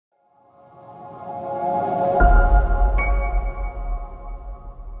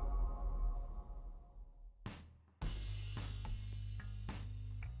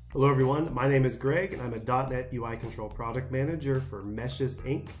Hello everyone, my name is Greg and I'm a .NET UI Control Product Manager for Meshes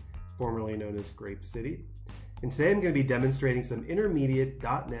Inc., formerly known as Grape City. And today I'm going to be demonstrating some intermediate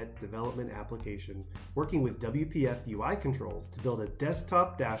 .NET development application working with WPF UI controls to build a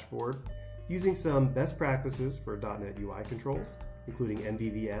desktop dashboard using some best practices for .NET UI controls, including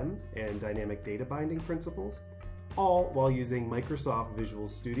MVVM and dynamic data binding principles, all while using Microsoft Visual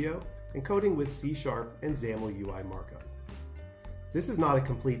Studio and coding with C# and XAML UI markup. This is not a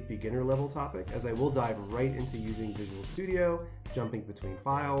complete beginner level topic, as I will dive right into using Visual Studio, jumping between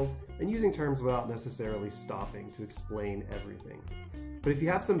files, and using terms without necessarily stopping to explain everything. But if you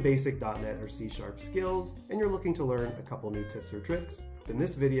have some basic .NET or C# skills, and you're looking to learn a couple new tips or tricks, then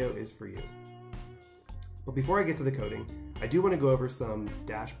this video is for you. But before I get to the coding, I do want to go over some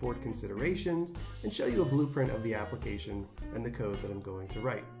dashboard considerations and show you a blueprint of the application and the code that I'm going to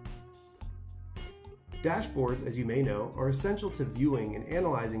write. Dashboards, as you may know, are essential to viewing and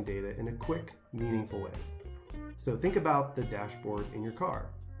analyzing data in a quick, meaningful way. So think about the dashboard in your car.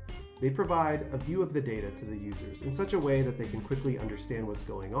 They provide a view of the data to the users in such a way that they can quickly understand what's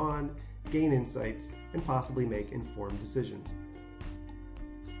going on, gain insights, and possibly make informed decisions.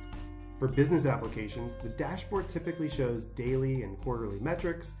 For business applications, the dashboard typically shows daily and quarterly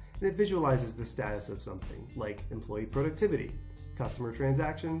metrics, and it visualizes the status of something like employee productivity, customer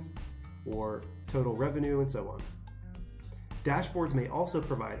transactions, or total revenue, and so on. Dashboards may also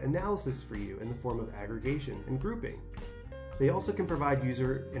provide analysis for you in the form of aggregation and grouping. They also can provide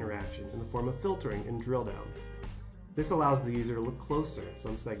user interaction in the form of filtering and drill down. This allows the user to look closer at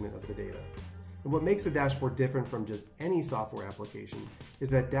some segment of the data. And what makes a dashboard different from just any software application is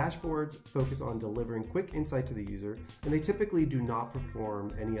that dashboards focus on delivering quick insight to the user, and they typically do not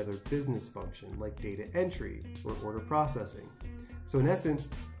perform any other business function like data entry or order processing. So in essence,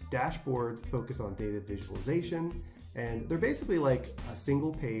 dashboards focus on data visualization, and they're basically like a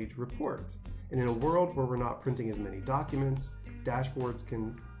single page report. And in a world where we're not printing as many documents, dashboards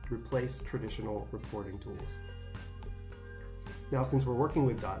can replace traditional reporting tools. Now, since we're working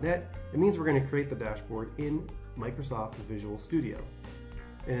with .NET, it means we're going to create the dashboard in Microsoft Visual Studio.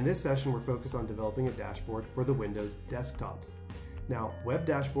 And in this session, we're focused on developing a dashboard for the Windows desktop. Now, web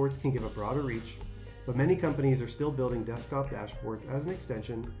dashboards can give a broader reach, but many companies are still building desktop dashboards as an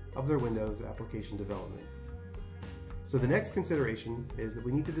extension of their Windows application development. So the next consideration is that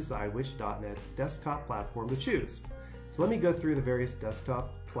we need to decide which .NET desktop platform to choose. So let me go through the various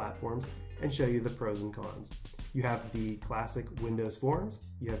desktop platforms and show you the pros and cons. You have the classic Windows forms,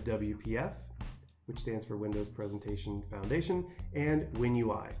 you have WPF, which stands for Windows Presentation Foundation, and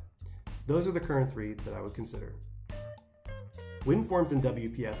WinUI. Those are the current three that I would consider. WinForms and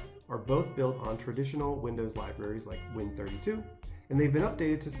WPF are both built on traditional Windows libraries like Win32, and they've been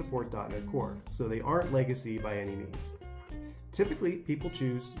updated to support .NET Core, so they aren't legacy by any means. Typically, people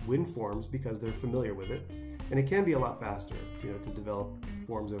choose WinForms because they're familiar with it, and it can be a lot faster, to develop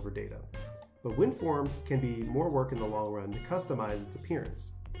forms over data. But WinForms can be more work in the long run to customize its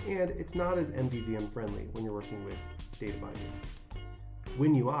appearance, and it's not as MVVM friendly when you're working with data binding.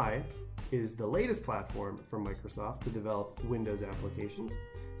 WinUI is the latest platform from Microsoft to develop Windows applications.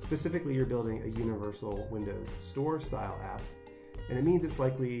 Specifically, you're building a universal Windows Store style app, and it means it's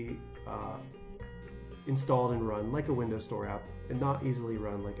likely installed and run like a Windows Store app and not easily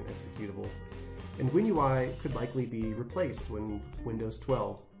run like an executable. And WinUI could likely be replaced when Windows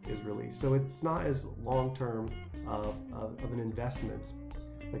 12 is released, so it's not as long-term of an investment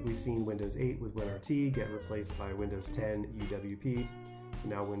like we've seen Windows 8 with WinRT get replaced by Windows 10 UWP,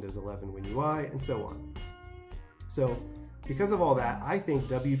 now Windows 11 WinUI, and so on. So because of all that, I think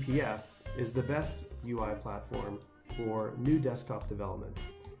WPF is the best UI platform for new desktop development.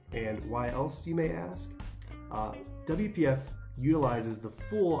 And why else, you may ask? WPF utilizes the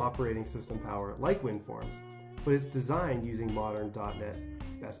full operating system power like WinForms, but it's designed using modern .NET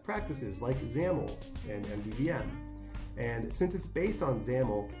best practices like XAML and MVVM. And since it's based on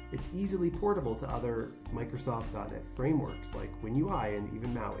XAML, it's easily portable to other Microsoft .NET frameworks like WinUI and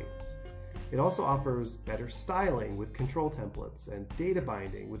even MAUI. It also offers better styling with control templates and data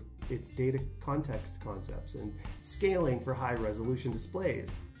binding with its data context concepts and scaling for high resolution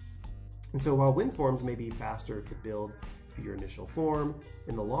displays. And so while WinForms may be faster to build your initial form,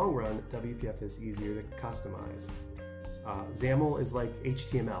 in the long run, WPF is easier to customize. XAML is like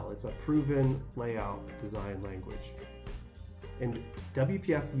HTML. It's a proven layout design language. And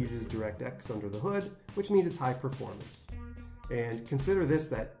WPF uses DirectX under the hood, which means it's high performance. And consider this,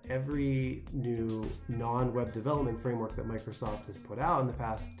 that every new non-web development framework that Microsoft has put out in the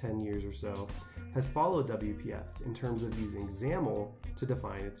past 10 years or so has followed WPF in terms of using XAML to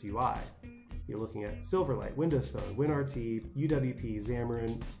define its UI. You're looking at Silverlight, Windows Phone, WinRT, UWP,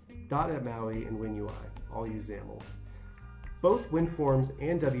 Xamarin, .NET MAUI and WinUI all use XAML. Both WinForms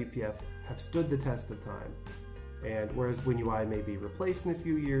and WPF have stood the test of time, and whereas WinUI may be replaced in a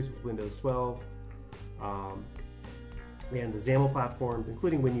few years with Windows 12, and the XAML platforms,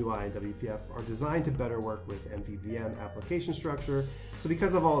 including WinUI and WPF, are designed to better work with MVVM application structure. So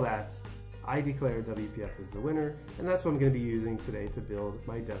because of all that, I declare WPF as the winner, and that's what I'm going to be using today to build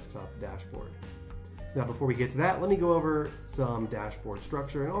my desktop dashboard. So now before we get to that, let me go over some dashboard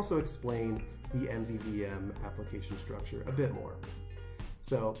structure and also explain the MVVM application structure a bit more.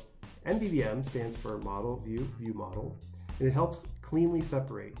 So MVVM stands for Model, View, View Model, and it helps cleanly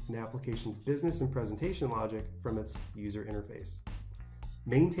separate an application's business and presentation logic from its user interface.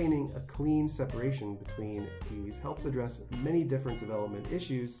 Maintaining a clean separation between these helps address many different development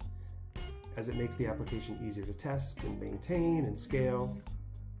issues, as it makes the application easier to test and maintain and scale.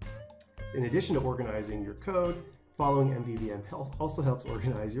 In addition to organizing your code, following MVVM also helps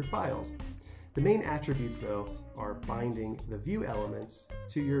organize your files. The main attributes, though, are binding the view elements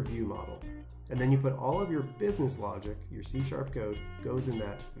to your view model. And then you put all of your business logic, your C# code, goes in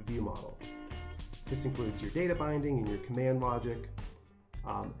that view model. This includes your data binding and your command logic.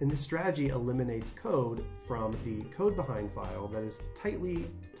 And this strategy eliminates code from the code behind file that is tightly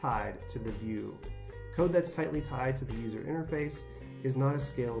tied to the view. Code that's tightly tied to the user interface is not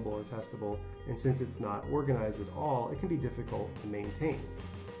as scalable or testable, and since it's not organized at all, it can be difficult to maintain.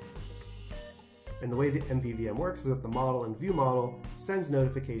 And the way the MVVM works is that the model and view model sends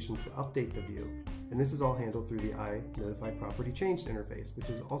notifications to update the view. And this is all handled through the iNotifyPropertyChanged interface, which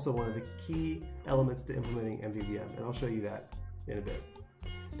is also one of the key elements to implementing MVVM, and I'll show you that in a bit.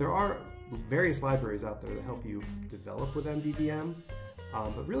 There are various libraries out there that help you develop with MVVM,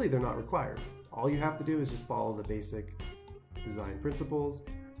 but really they're not required. All you have to do is just follow the basic design principles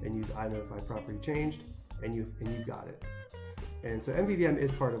and use iNotifyPropertyChanged, and you've got it. And so MVVM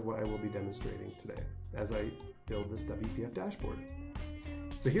is part of what I will be demonstrating today as I build this WPF dashboard.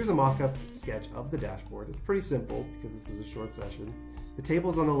 So here's a mock-up sketch of the dashboard. It's pretty simple because this is a short session. The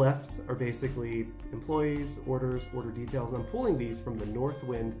tables on the left are basically employees, orders, order details. I'm pulling these from the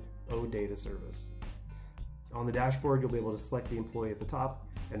Northwind OData service. On the dashboard, you'll be able to select the employee at the top,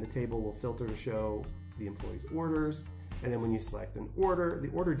 and the table will filter to show the employee's orders. And then when you select an order, the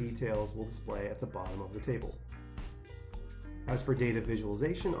order details will display at the bottom of the table. As for data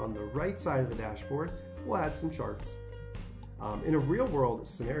visualization, on the right side of the dashboard, we'll add some charts. In a real-world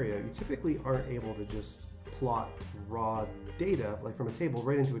scenario, you typically aren't able to just plot raw data, like from a table,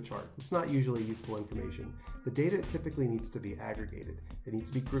 right into a chart. It's not usually useful information. The data typically needs to be aggregated. It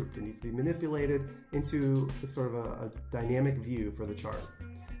needs to be grouped. It needs to be manipulated into sort of a dynamic view for the chart.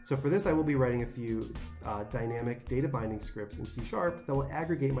 So for this, I will be writing a few dynamic data binding scripts in C# that will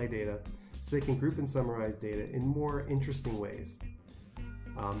aggregate my data so they can group and summarize data in more interesting ways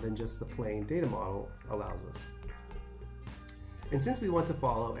than just the plain data model allows us. And since we want to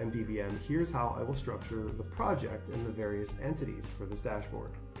follow MVVM, here's how I will structure the project and the various entities for this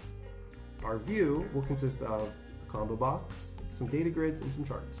dashboard. Our view will consist of a combo box, some data grids, and some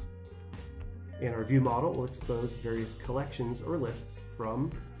charts. And our view model will expose various collections or lists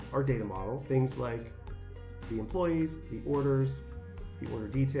from our data model, things like the employees, the orders, the order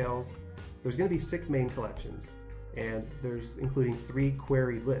details. There's going to be 6 main collections, and there's including 3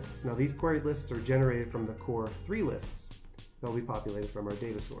 queried lists. Now these queried lists are generated from the core 3 lists that will be populated from our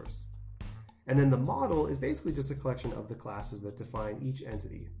data source. And then the model is basically just a collection of the classes that define each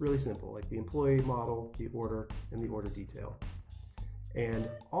entity. Really simple, like the employee model, the order, and the order detail. And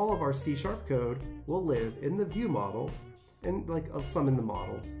all of our C# code will live in the view model, and like some in the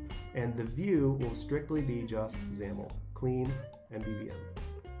model. And the view will strictly be just XAML, clean MVVM.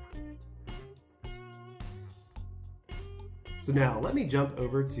 So now let me jump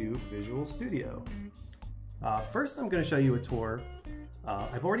over to Visual Studio. First, I'm going to show you a tour.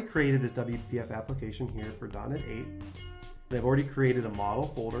 I've already created this WPF application here for .NET 8. And I've already created a model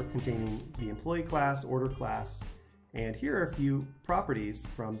folder containing the employee class, order class, and here are a few properties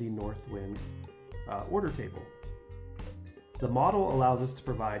from the Northwind order table. The model allows us to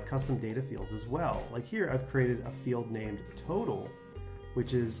provide custom data fields as well. Like here, I've created a field named total,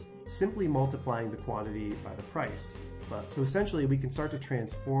 which is simply multiplying the quantity by the price. So essentially, we can start to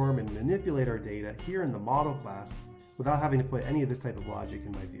transform and manipulate our data here in the model class without having to put any of this type of logic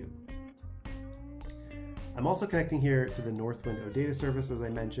in my view. I'm also connecting here to the Northwind OData service, as I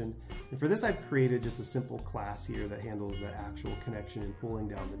mentioned. And for this, I've created just a simple class here that handles the actual connection and pulling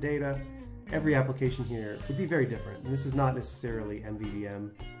down the data. Every application here would be very different. And this is not necessarily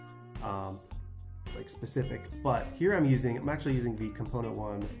MVVM like specific, but here I'm actually using the component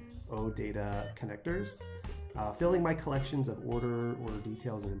 1 OData connectors. filling my collections of order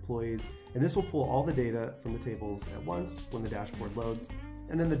details, and employees. And this will pull all the data from the tables at once when the dashboard loads,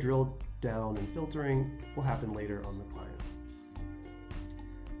 and then the drill down and filtering will happen later on the client.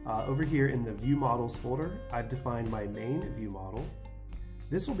 Over here in the View Models folder, I've defined my main view model.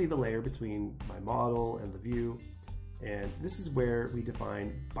 This will be the layer between my model and the view, and this is where we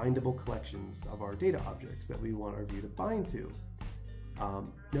define bindable collections of our data objects that we want our view to bind to.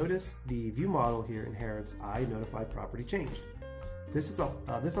 Notice the view model here inherits iNotifyPropertyChanged.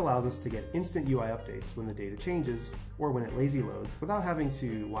 This allows us to get instant UI updates when the data changes or when it lazy loads without having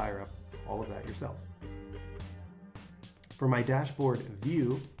to wire up all of that yourself. For my dashboard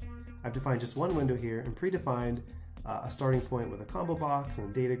view, I've defined just one window here and predefined a starting point with a combo box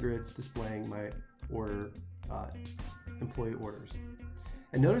and data grids displaying my employee orders.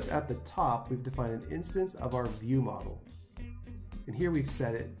 And notice at the top, we've defined an instance of our view model. And here we've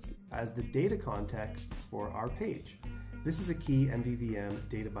set it as the data context for our page. This is a key MVVM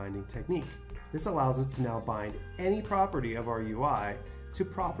data binding technique. This allows us to now bind any property of our UI to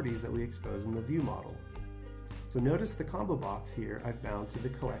properties that we expose in the view model. So notice the combo box here I've bound to the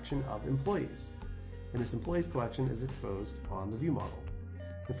collection of employees. And this employees collection is exposed on the view model.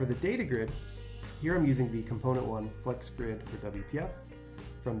 And for the data grid, here I'm using the component one flex grid for WPF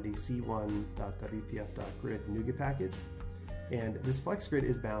from the c1.wpf.grid NuGet package. And this flex grid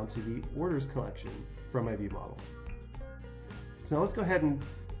is bound to the orders collection from my view model. So now let's go ahead and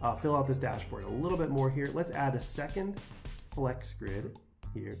fill out this dashboard a little bit more here. Let's add a second flex grid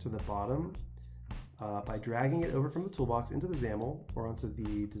here to the bottom by dragging it over from the toolbox into the XAML or onto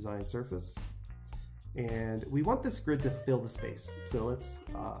the design surface. And we want this grid to fill the space. So let's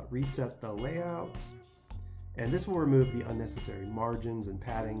reset the layout. And this will remove the unnecessary margins and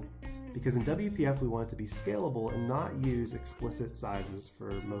padding, because in WPF we want it to be scalable and not use explicit sizes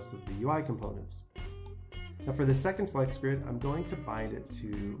for most of the UI components. Now for the second flex grid, I'm going to bind it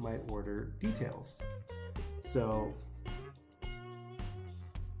to my order details. So,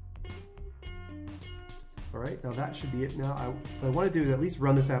 all right, now that should be it. Now what I want to do is at least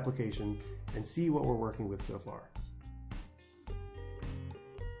run this application and see what we're working with so far.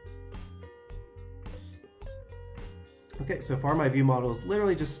 Okay, so far my view model is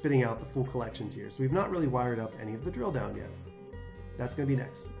literally just spitting out the full collections here, so we've not really wired up any of the drill down yet. That's going to be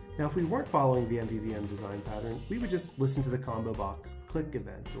next. Now if we weren't following the MVVM design pattern, we would just listen to the combo box click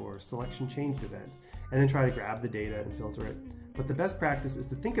event or selection changed event, and then try to grab the data and filter it. But the best practice is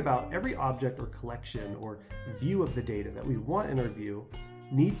to think about every object or collection or view of the data that we want in our view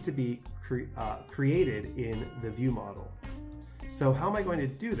needs to be created in the view model. So how am I going to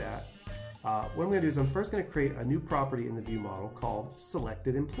do that? What I'm going to do is I'm first going to create a new property in the view model called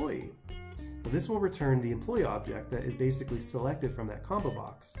selected employee. Now this will return the employee object that is basically selected from that combo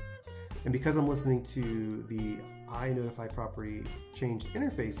box. And because I'm listening to the iNotifyPropertyChanged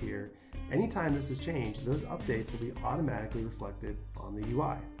interface here, anytime this is changed, those updates will be automatically reflected on the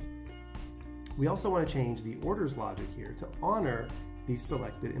UI. We also want to change the orders logic here to honor the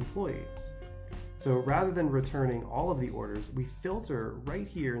selected employee. So rather than returning all of the orders, we filter right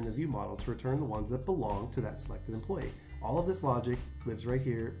here in the view model to return the ones that belong to that selected employee. All of this logic lives right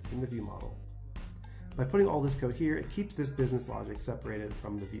here in the view model. By putting all this code here, it keeps this business logic separated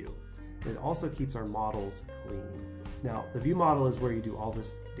from the view. It also keeps our models clean. Now, the view model is where you do all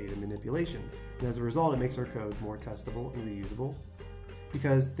this data manipulation. And as a result, it makes our code more testable and reusable.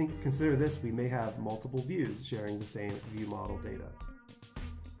 Because consider this, we may have multiple views sharing the same view model data.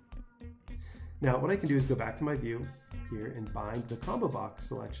 Now, what I can do is go back to my view here and bind the combo box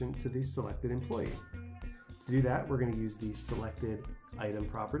selection to the selected employee. To do that, we're going to use the selected item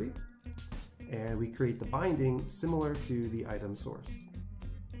property, and we create the binding similar to the item source.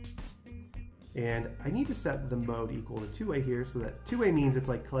 And I need to set the mode equal to two-way here, so that two-way means it's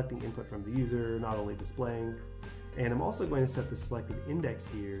like collecting input from the user, not only displaying. And I'm also going to set the selected index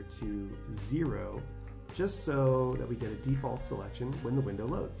here to 0, just so that we get a default selection when the window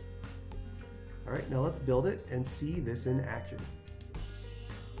loads. All right, now let's build it and see this in action.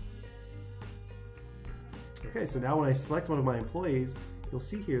 Okay, so now when I select one of my employees, you'll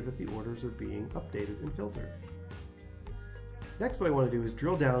see here that the orders are being updated and filtered. Next, what I want to do is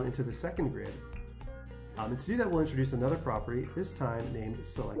drill down into the second grid. And to do that, we'll introduce another property, this time named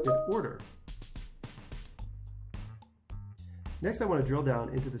selected order. Next, I want to drill down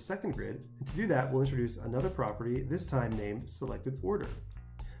into the second grid, and to do that, we'll introduce another property, this time named selected order.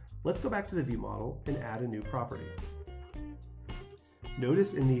 Let's go back to the view model and add a new property.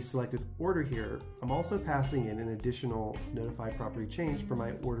 Notice in the selected order here, I'm also passing in an additional notify property change for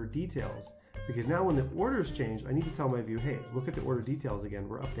my order details, because now when the orders change, I need to tell my view, hey, look at the order details again,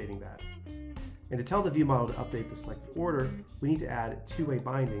 we're updating that. And to tell the view model to update the selected order, we need to add two-way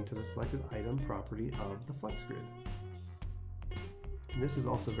binding to the selected item property of the flex grid. And this is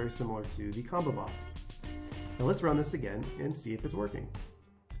also very similar to the combo box. Now let's run this again and see if it's working.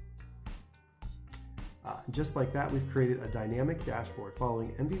 Just like that, we've created a dynamic dashboard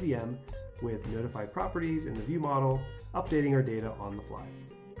following MVVM with notified properties in the view model, updating our data on the fly.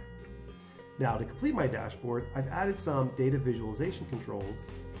 Now to complete my dashboard, I've added some data visualization controls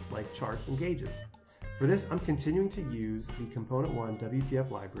like charts and gauges. For this, I'm continuing to use the Component 1 WPF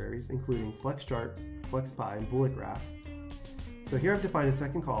libraries, including FlexChart, FlexPy, and Bullet Graph. So here I've defined a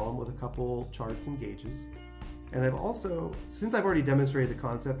second column with a couple charts and gauges. And I've also, since I've already demonstrated the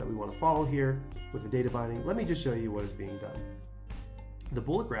concept that we want to follow here with the data binding, let me just show you what is being done. The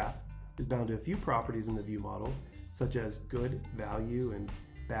bullet graph is bound to a few properties in the view model, such as good value and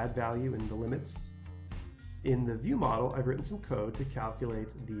bad value and the limits. In the view model, I've written some code to calculate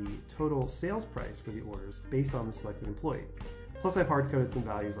the total sales price for the orders based on the selected employee. Plus I've hard-coded some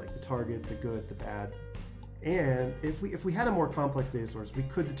values like the target, the good, the bad. And if we had a more complex data source, we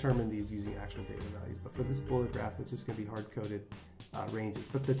could determine these using actual data values. But for this bullet graph, it's just going to be hard-coded ranges.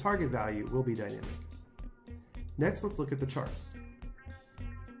 But the target value will be dynamic. Next, let's look at the charts.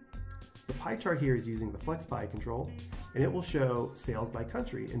 The pie chart here is using the FlexPy control, and it will show sales by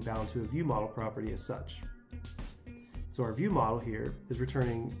country and bound to a view model property as such. So our view model here is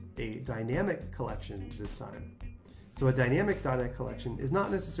returning a dynamic collection this time. So a dynamic .NET collection is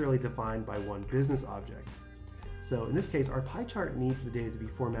not necessarily defined by one business object. So in this case, our pie chart needs the data to be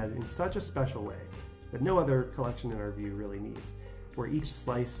formatted in such a special way that no other collection in our view really needs, where each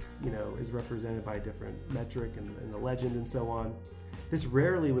slice, is represented by a different metric and the legend and so on. This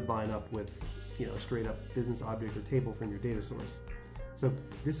rarely would line up with, a straight up business object or table from your data source. So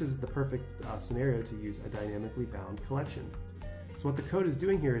this is the perfect scenario to use a dynamically bound collection. So what the code is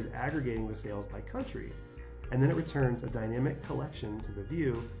doing here is aggregating the sales by country, and then it returns a dynamic collection to the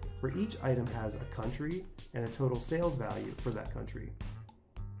view where each item has a country and a total sales value for that country.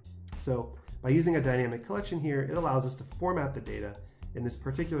 So by using a dynamic collection here, it allows us to format the data in this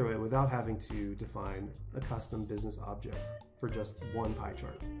particular way without having to define a custom business object for just one pie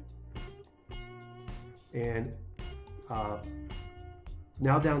chart. And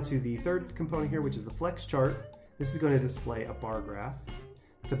now down to the third component here, which is the flex chart. This is going to display a bar graph.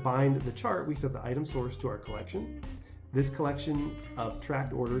 To bind the chart, we set the item source to our collection. This collection of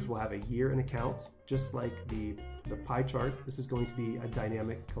tracked orders will have a year and a count, just like the pie chart. This is going to be a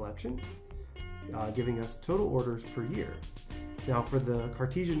dynamic collection, giving us total orders per year. Now for the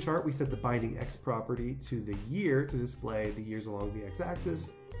Cartesian chart, we set the binding X property to the year to display the years along the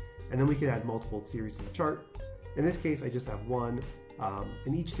X-axis, and then we can add multiple series to the chart. In this case, I just have one,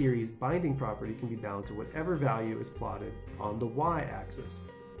 and each series binding property can be bound to whatever value is plotted on the Y-axis.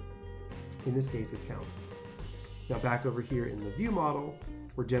 In this case, it's count. Now back over here in the view model,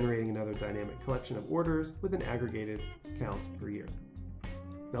 we're generating another dynamic collection of orders with an aggregated count per year.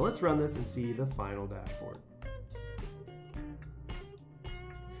 Now let's run this and see the final dashboard.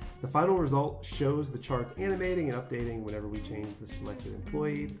 The final result shows the charts animating and updating whenever we change the selected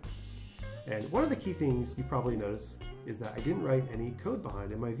employee. And one of the key things you probably noticed is that I didn't write any code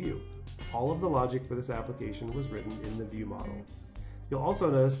behind in my view. All of the logic for this application was written in the view model. You'll also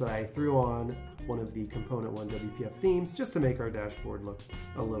notice that I threw on one of the Component 1 WPF themes just to make our dashboard look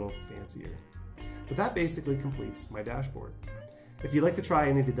a little fancier. But that basically completes my dashboard. If you'd like to try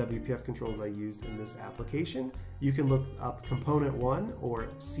any of the WPF controls I used in this application, you can look up Component 1 or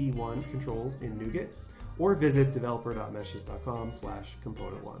C1 controls in NuGet, or visit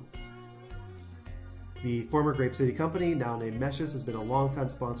developer.meshes.com/component1. The former Grape City company, now named Meshes, has been a longtime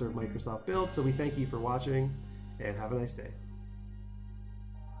sponsor of Microsoft Build, so we thank you for watching, and have a nice day.